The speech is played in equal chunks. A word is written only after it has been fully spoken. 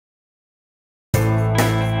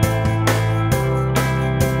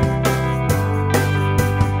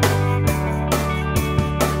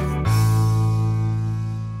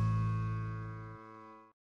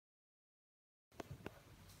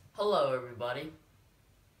Hello everybody.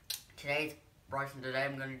 Today's Bryson. Today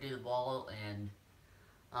I'm going to do the ball and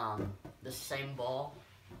the same ball.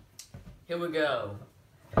 Here we go.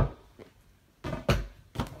 What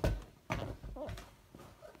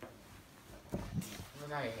was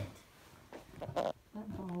that hit? That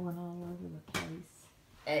ball went all over the place.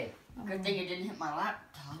 Hey, good thing it didn't hit my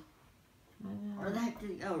laptop. I know. Where the heck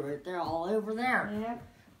did it go? Right there, all over there. Yep.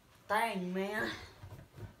 Dang, man.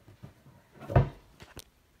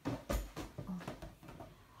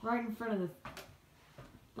 Right in front of the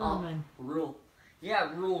Bowman. Rule.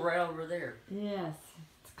 Yeah, rule right over there. Yes.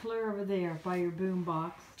 It's clear over there by your boom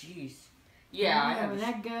box. Jeez. Yeah, I have. When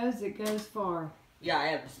that goes, it goes far. Yeah, I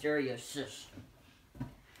have a stereo system.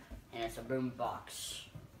 And it's a boom box.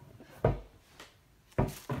 That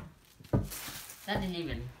didn't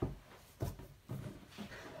even.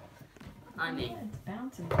 I mean. Yeah, it's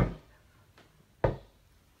bouncing. Hit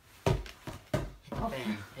the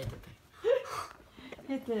fan. Hit the fan.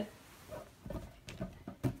 Hit the.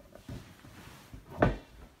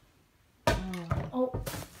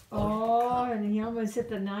 Oh, and he almost hit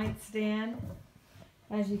the nightstand.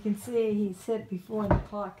 As you can see, he's hit before the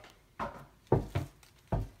clock.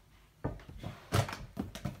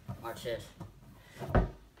 Watch this.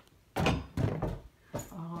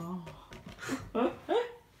 Oh.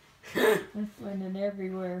 It's landing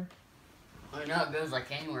everywhere. I know it goes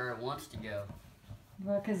like anywhere it wants to go.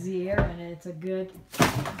 Well, because the air in it, it's a good.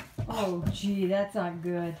 Oh, gee, that's not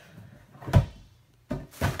good.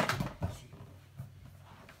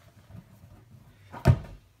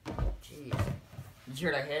 Jeez. Did you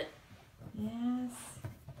hear that hit? Yes.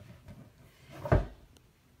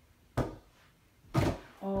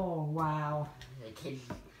 Oh, wow. The kid,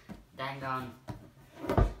 dang on.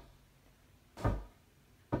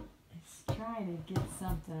 It's trying to get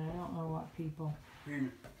something. I don't know what people.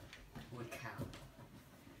 Wood cow.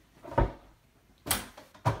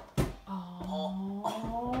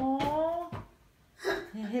 Oh.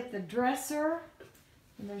 It hit the dresser.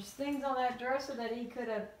 And there's things on that dresser that he could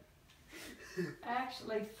have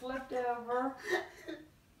actually flipped over.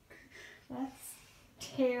 That's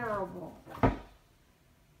terrible.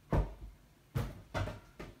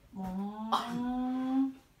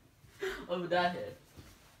 Oh, that hit.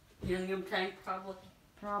 Helium tank, probably.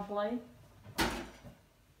 Probably.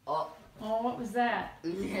 Oh. Oh, what was that?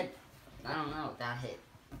 It hit. I don't know. That hit.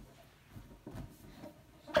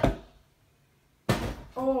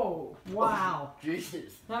 Oh, wow. Oh,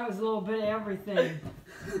 Jesus. That was a little bit of everything.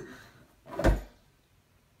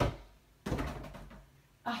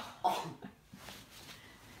 Oh.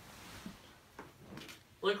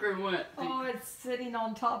 Look where it went. Oh, it's sitting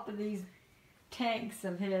on top of these tanks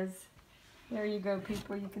of his. There you go,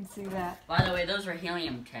 people. You can see that. By the way, those are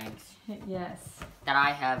helium tanks Yes. that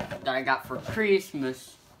I have, that I got for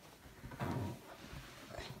Christmas.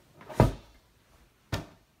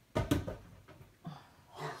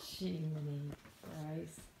 Jiminy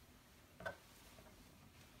Bryce.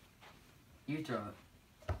 You throw it.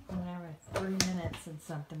 Whenever 3 minutes and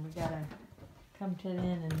something, we gotta come to the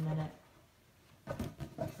end in a minute.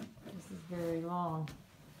 This is very long.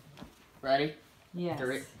 Ready? Yes.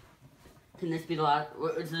 Three. Can this be the last?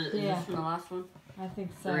 Is Yeah. this the last one? I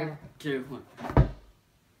think so. 3, 2, 1.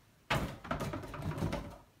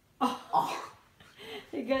 Oh. Oh.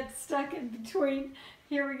 It got stuck in between.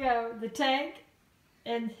 Here we go. The tank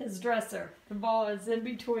and his dresser. The ball is in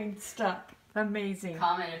between, stuck. Amazing.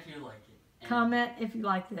 Comment if you like it. And Comment if you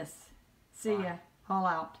like this. See Bye. ya. All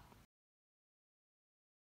out.